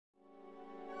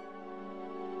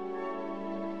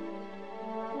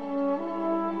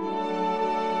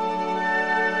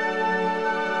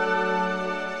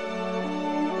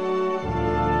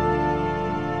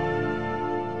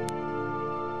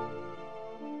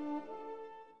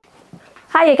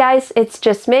Hiya guys, it's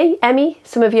just me, Emmy.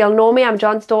 Some of you'll know me, I'm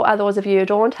John's daughter. Those of you who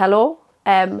don't, hello.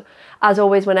 As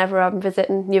always, whenever I'm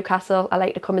visiting Newcastle, I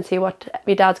like to come and see what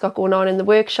my dad's got going on in the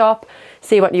workshop,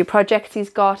 see what new projects he's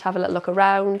got, have a little look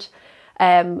around.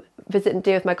 Visiting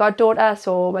today with my goddaughter,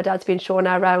 so my dad's been showing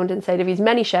her around inside of his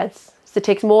many sheds. So it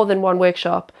takes more than one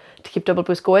workshop to keep Double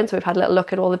Boost going, so we've had a little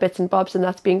look at all the bits and bobs and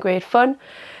that's been great fun.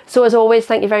 So as always,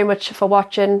 thank you very much for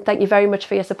watching. Thank you very much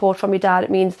for your support from your dad.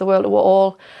 It means the world to us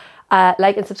all.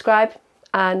 Like and subscribe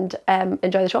and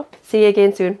enjoy the show. See you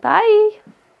again soon. Bye.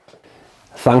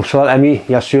 Thanks for that, Emmy.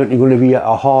 You're certainly going to be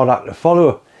a hard act to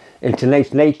follow. In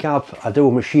tonight's nightcap, I do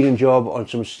a machining job on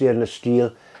some stainless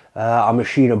steel. I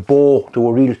machine a bow, do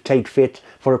a real tight fit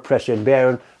for a press-in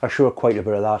bearing. I show quite a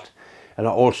bit of that. And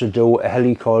I also do a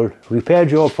helical repair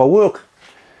job for work.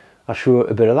 I show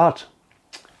a bit of that.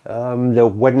 The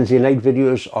Wednesday night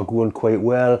videos are going quite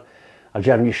well. I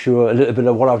generally show a little bit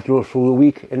of what I've done through the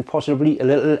week and possibly a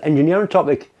little engineering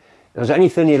topic. If there's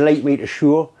anything you'd like me to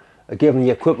show, given the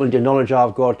equipment and knowledge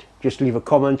I've got, just leave a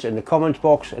comment in the comment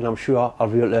box and I'm sure I'll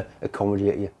be able to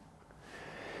accommodate you.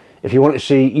 If you want to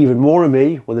see even more of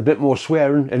me with a bit more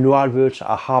swearing and no adverts,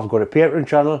 I have got a Patreon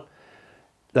channel.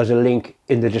 There's a link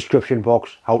in the description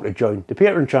box how to join the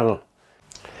Patreon channel.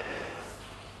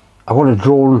 I got a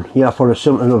drone here for a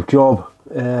simple enough job.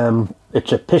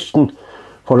 It's a piston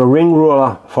for a ring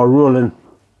roller for rolling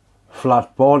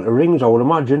flat bar into rings, I would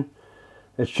imagine.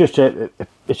 It's just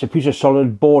it's a piece of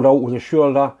solid board out with a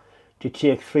shoulder to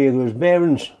take 3 of those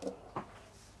bearings.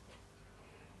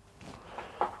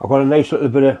 I've got a nice little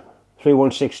bit of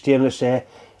 316 stainless there.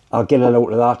 I'll get it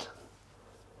out of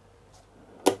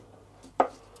that.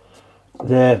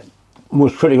 The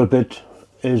most critical bit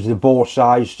is the bore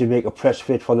size to make a press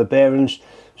fit for the bearings.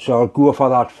 So I'll go for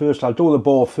that first. I'll do the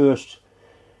bore first.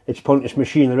 It's pointless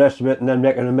machine the rest of it and then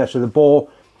making a mess of the bore.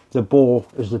 The bore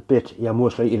is the bit you're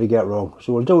most likely to get wrong.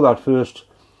 So we'll do that first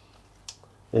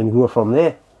and go from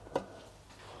there.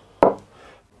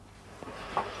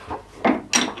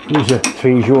 These are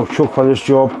 3 jaws chuck for this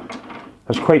job.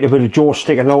 There's quite a bit of jaw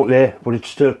sticking out there, but it's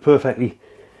still perfectly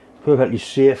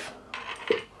safe.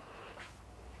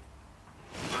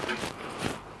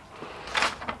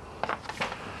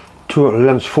 Total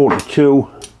length 42.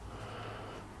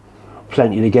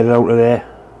 Plenty to get it out of there.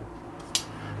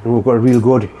 And we've got a real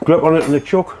good grip on it in the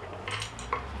chuck.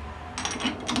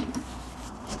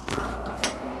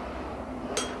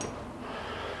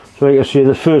 So like I say,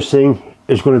 the first thing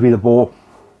is going to be the bore.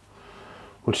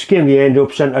 We'll skim the end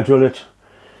up, centre drill it,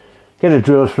 get a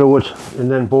drill through it and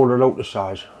then bore it out to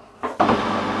size.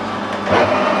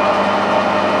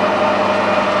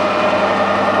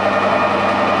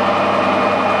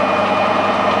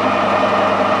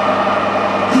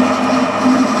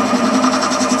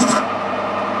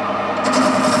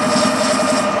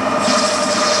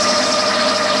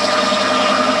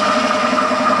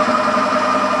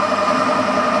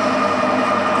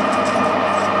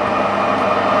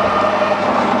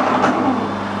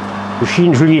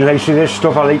 Machine's really nice in this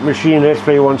stuff. I like machining it.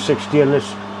 316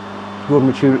 stainless. Good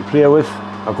material to play with.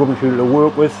 A good material to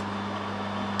work with.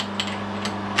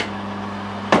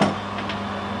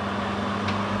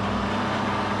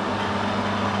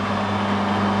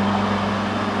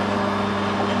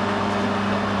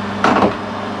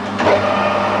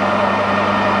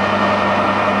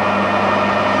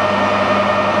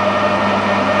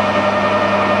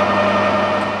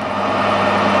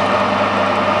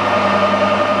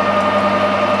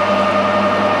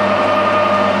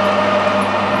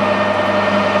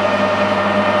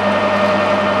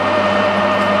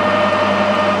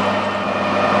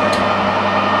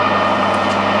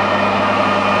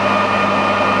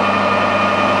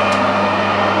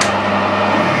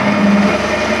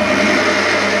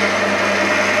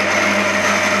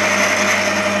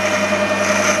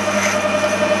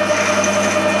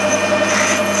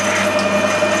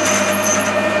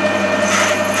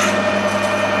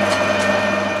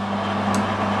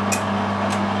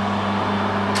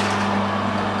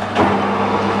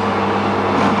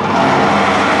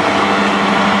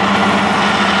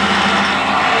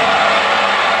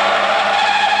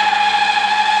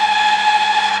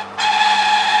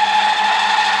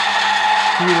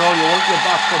 You know, you want your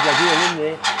back what you're doing in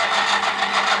there.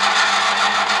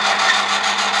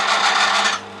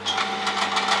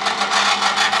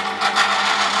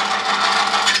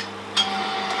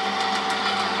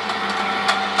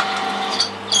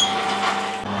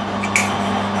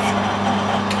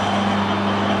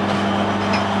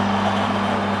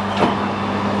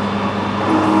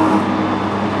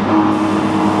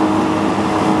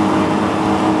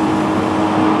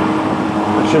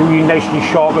 It's a really nicely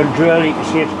sharpened drill, you can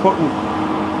see it's cutting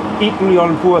equally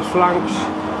on both flanks.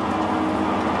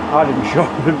 I didn't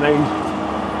sharpen mine.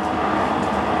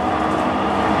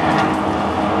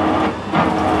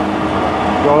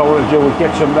 All I want to do is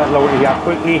get some metal out of here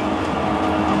quickly.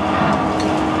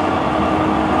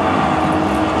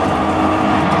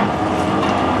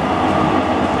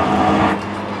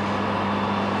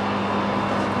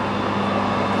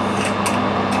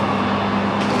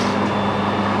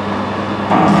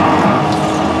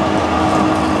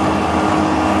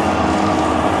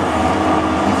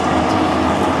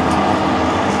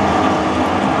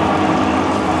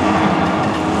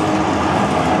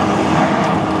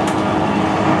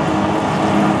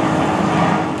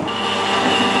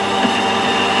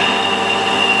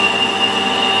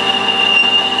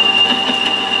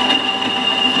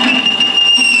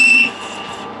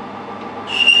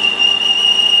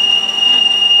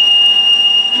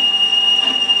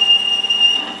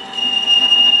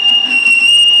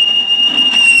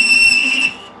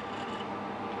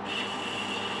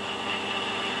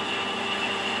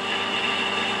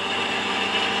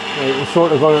 Right, we've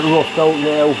sort of got it roughed out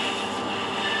now.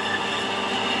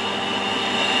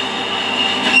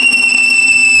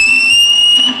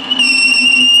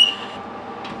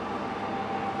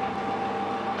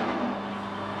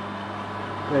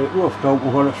 Right, roughed out,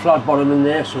 we've got a flat bottom in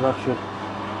there, so that should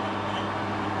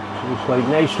do quite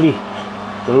nicely.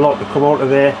 There's a lot to come out of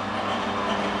there,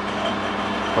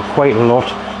 or quite a lot.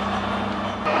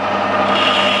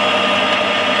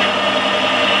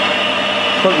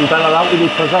 Couldn't better out with it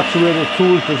because that's the way the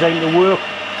tool's designed to work.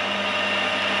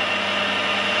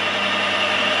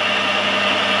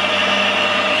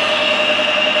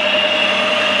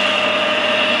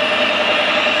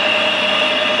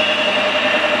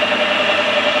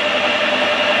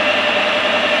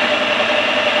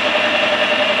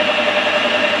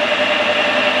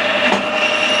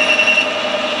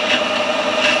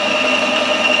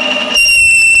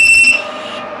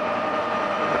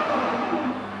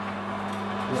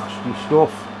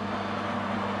 Stuff.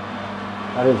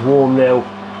 That is warm now.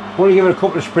 I'm going to give it a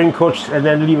couple of spring cuts and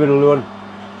then leave it alone.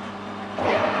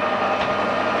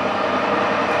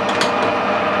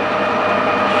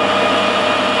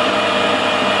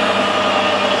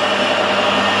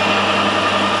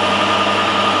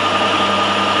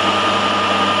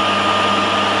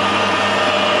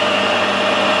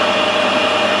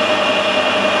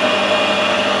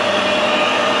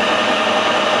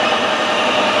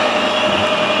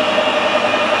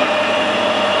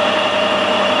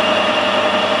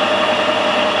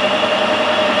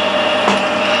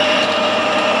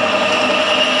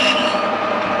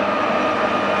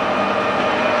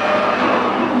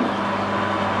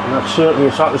 That's certainly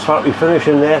a satisfactory finish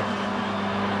in there.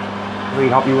 Very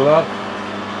happy with that.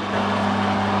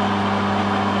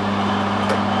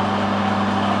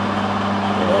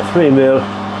 Yeah,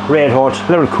 3mm, red hot,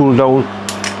 let it cool down,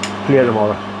 clear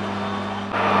tomorrow.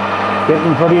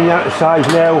 Getting pretty near the size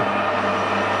now.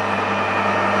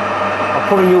 I'll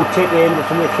put a new tip in just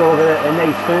to make sure I get a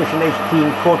nice finish, a nice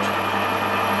clean cut.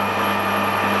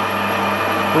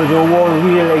 We'll do one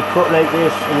really light cut like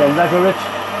this and then measure it.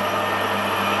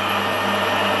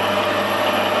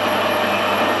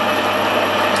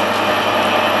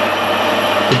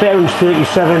 The bearing's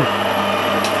 37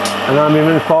 and I'm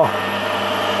aiming for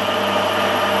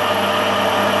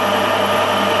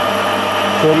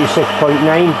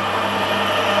 36.9.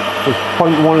 There's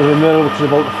 0.1 of a mil, which is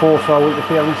about the 4th hour with the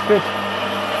bearing fit.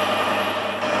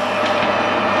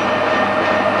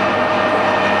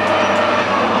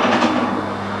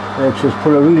 Let's just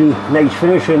put a really nice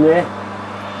finish in there.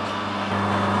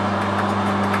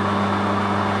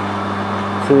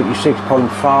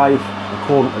 36.5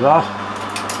 according to that.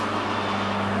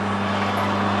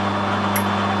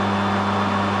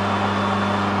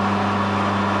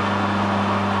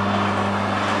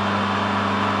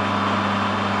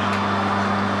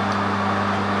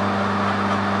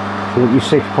 So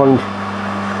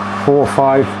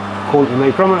 6.45 according to the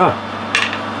micrometer.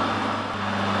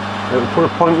 We'll put a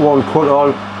 0.1 cut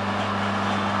on.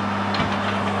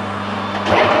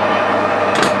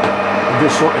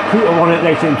 Just sort of put on it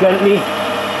nice and gently.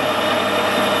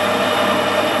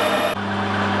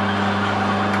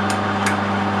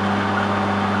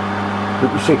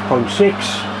 Put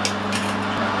 6.6.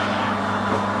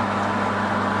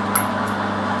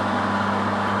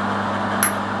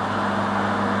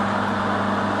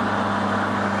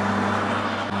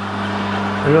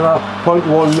 Another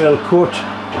 0.1 mil cut.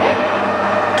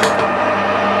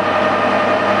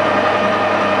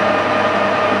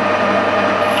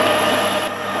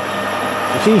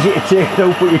 It's easy to take it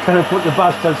out, but you kind of put the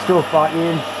bastard stuff back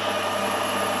in.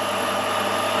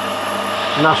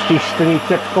 nasty stringy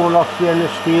tips coming off here in the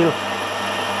steel.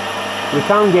 You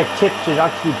can get tips that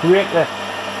actually break the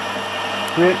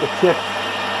tips,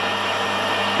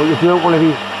 but you don't want to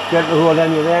be getting to hold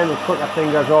any of them and cut your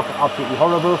fingers off. Absolutely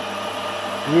horrible.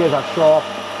 These are sharp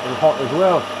and hot as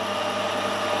well.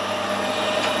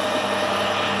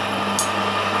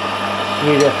 You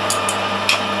need a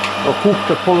hook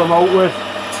to pull them out with.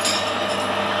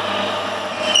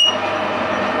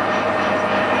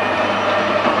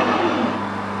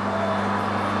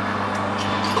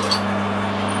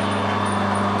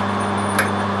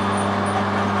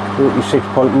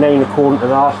 .9 according to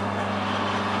that.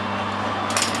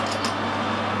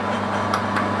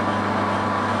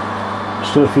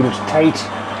 Still feels tight.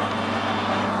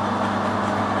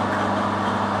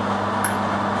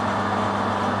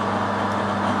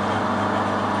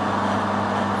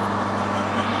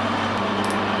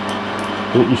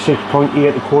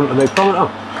 .6.8 according to the micrometer.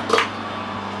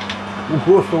 We'll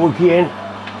go through again.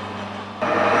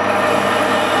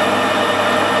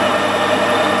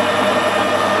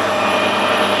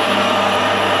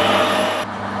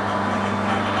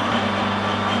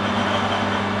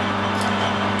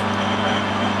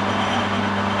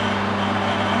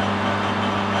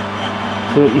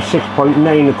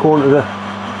 .9 according to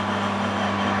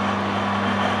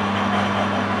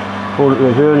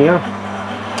the vernier.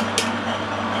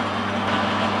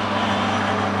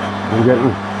 I'm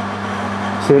getting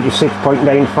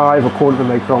 36.95 according to the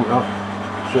micrometer,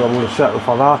 so I'm going to settle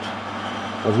for that.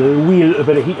 There's a wee little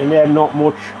bit of heat in there, not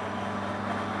much.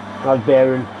 That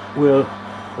bearing will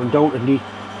undoubtedly,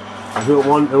 I don't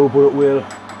want to, but it will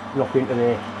knock into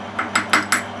there.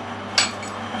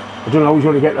 I don't know how he's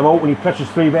going to get them out when he presses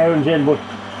 3 bearings in, but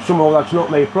somehow that's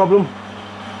not my problem.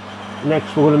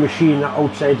 Next we're going to machine that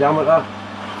outside diameter,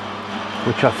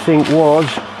 which I think was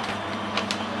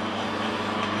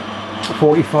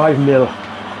 45mm.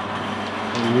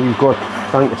 And we've got,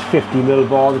 I think it's 50mm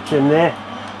bar that's in there.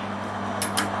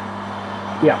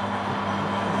 Yeah.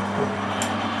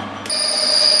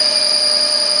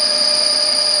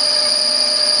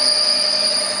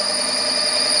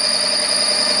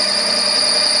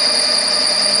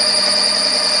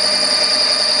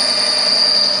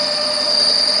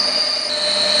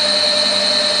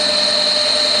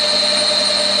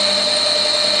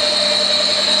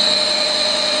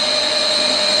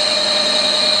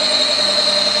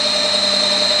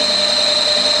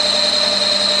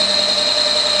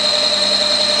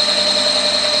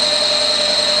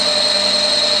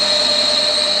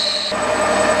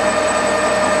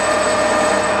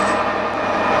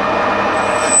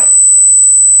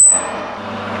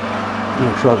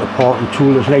 Make sure the parting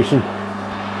tool is nice and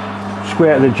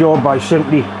square to the job by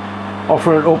simply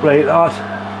offering it up like that.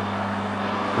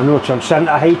 I know it's on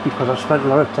centre height because I've spent a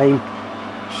lot of time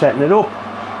setting it up.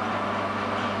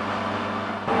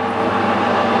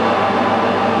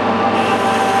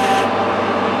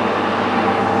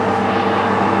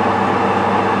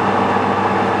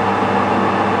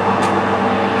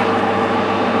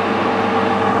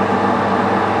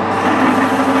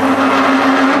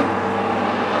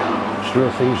 Slow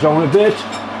things down a bit.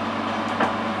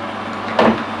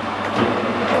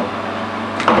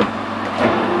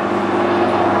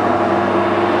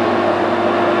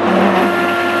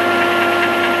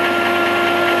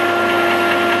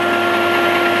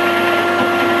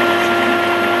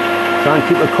 Try and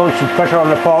keep a constant pressure on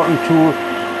the parting tool.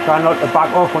 Try not to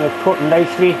back off when it's cutting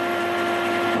nicely.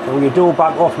 And when you do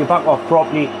back off, you back off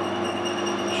properly.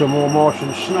 Some more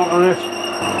Martian snot on it.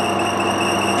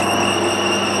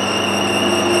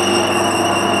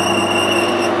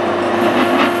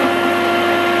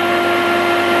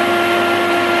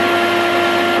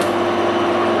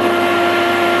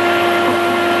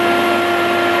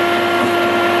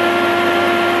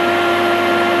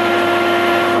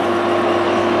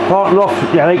 Parting off,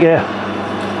 yeah, like a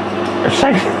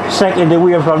second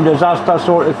away from disaster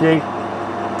sort of thing.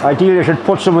 Ideally I should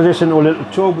put some of this into a little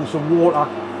tub with some water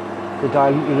to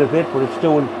dilute it a bit, but it's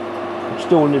doing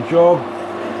the job.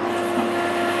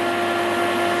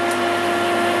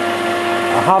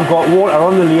 I have got water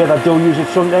on the lathe, I do use it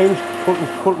sometimes,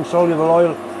 cutting soluble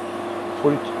oil,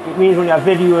 but it means when you're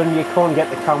videoing you can't get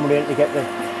the camera in to get the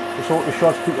sort of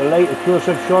shots people like, the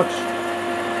close-up shots.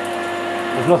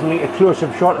 There's nothing like a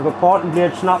close-up shot of a parting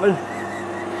blade snapping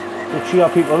to cheer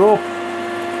people up.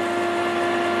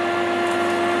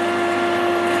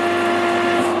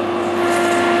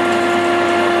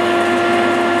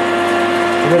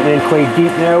 I'm getting in quite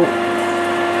deep now.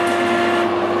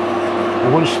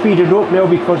 I'm going to speed it up now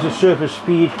because the surface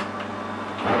speed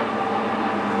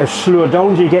has slowed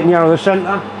down, so you're getting nearer the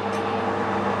centre.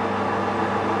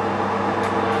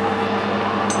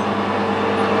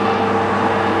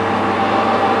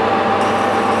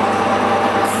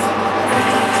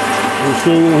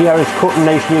 steering here is cutting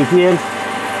nicely again.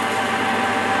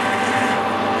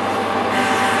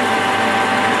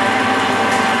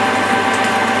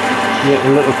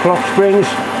 Making little clock springs.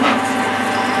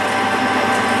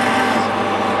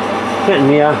 Getting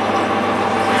near.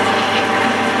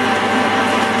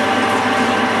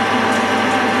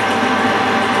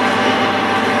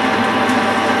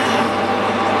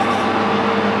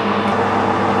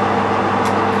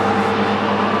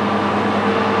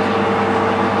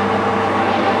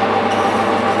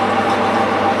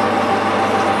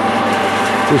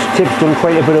 This tip's done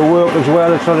quite a bit of work as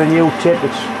well. It's not a new tip,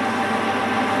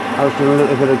 I've done a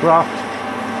little bit of graft.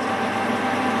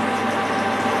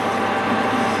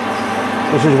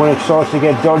 This is when it starts to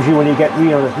get dodgy, when you get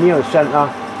near the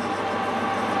centre.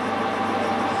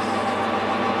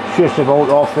 Just about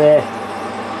off there.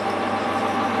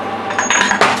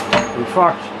 In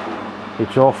fact,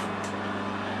 it's off.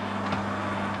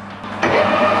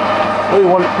 We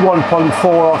want 1.4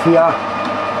 off here.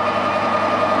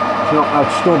 Knock that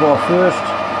stub off first.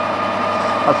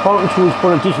 Our pointing tools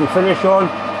put a decent finish on.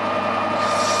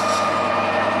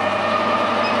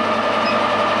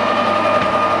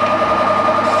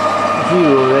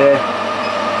 Zero there.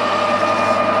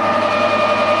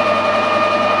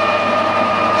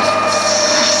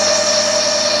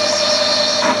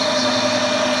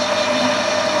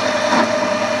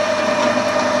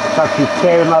 It's actually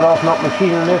tearing that off, not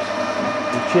machining it.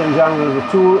 You change the angle of the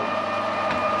tool.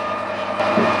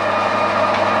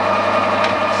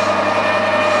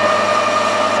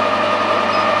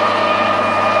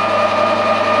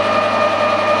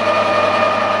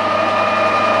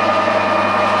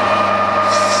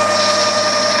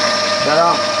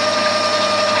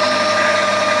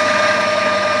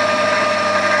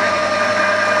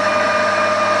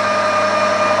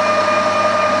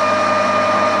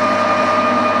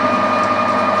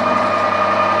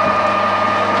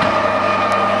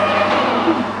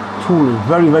 Tool is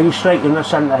very straight in the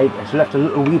centre height. It's left a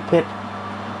little wee pit.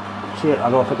 See, I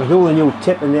don't know if I can do the new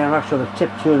tip in there, actually the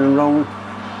tip turning round.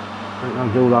 I think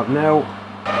I'll do that now.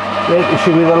 Right, it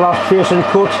should be the last facing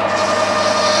cut.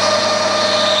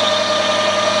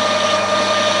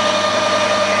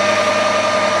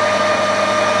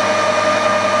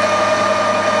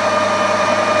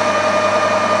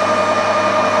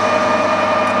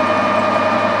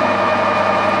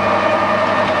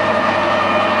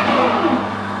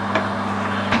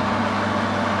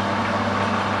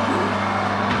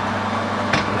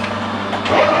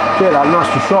 Get that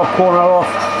nasty sharp corner off.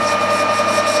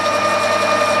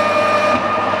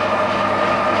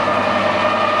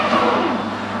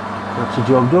 That's the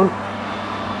job done.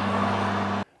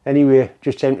 Anyway,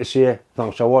 just time to say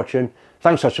thanks for watching,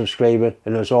 thanks for subscribing,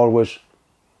 and as always,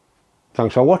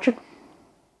 thanks for watching.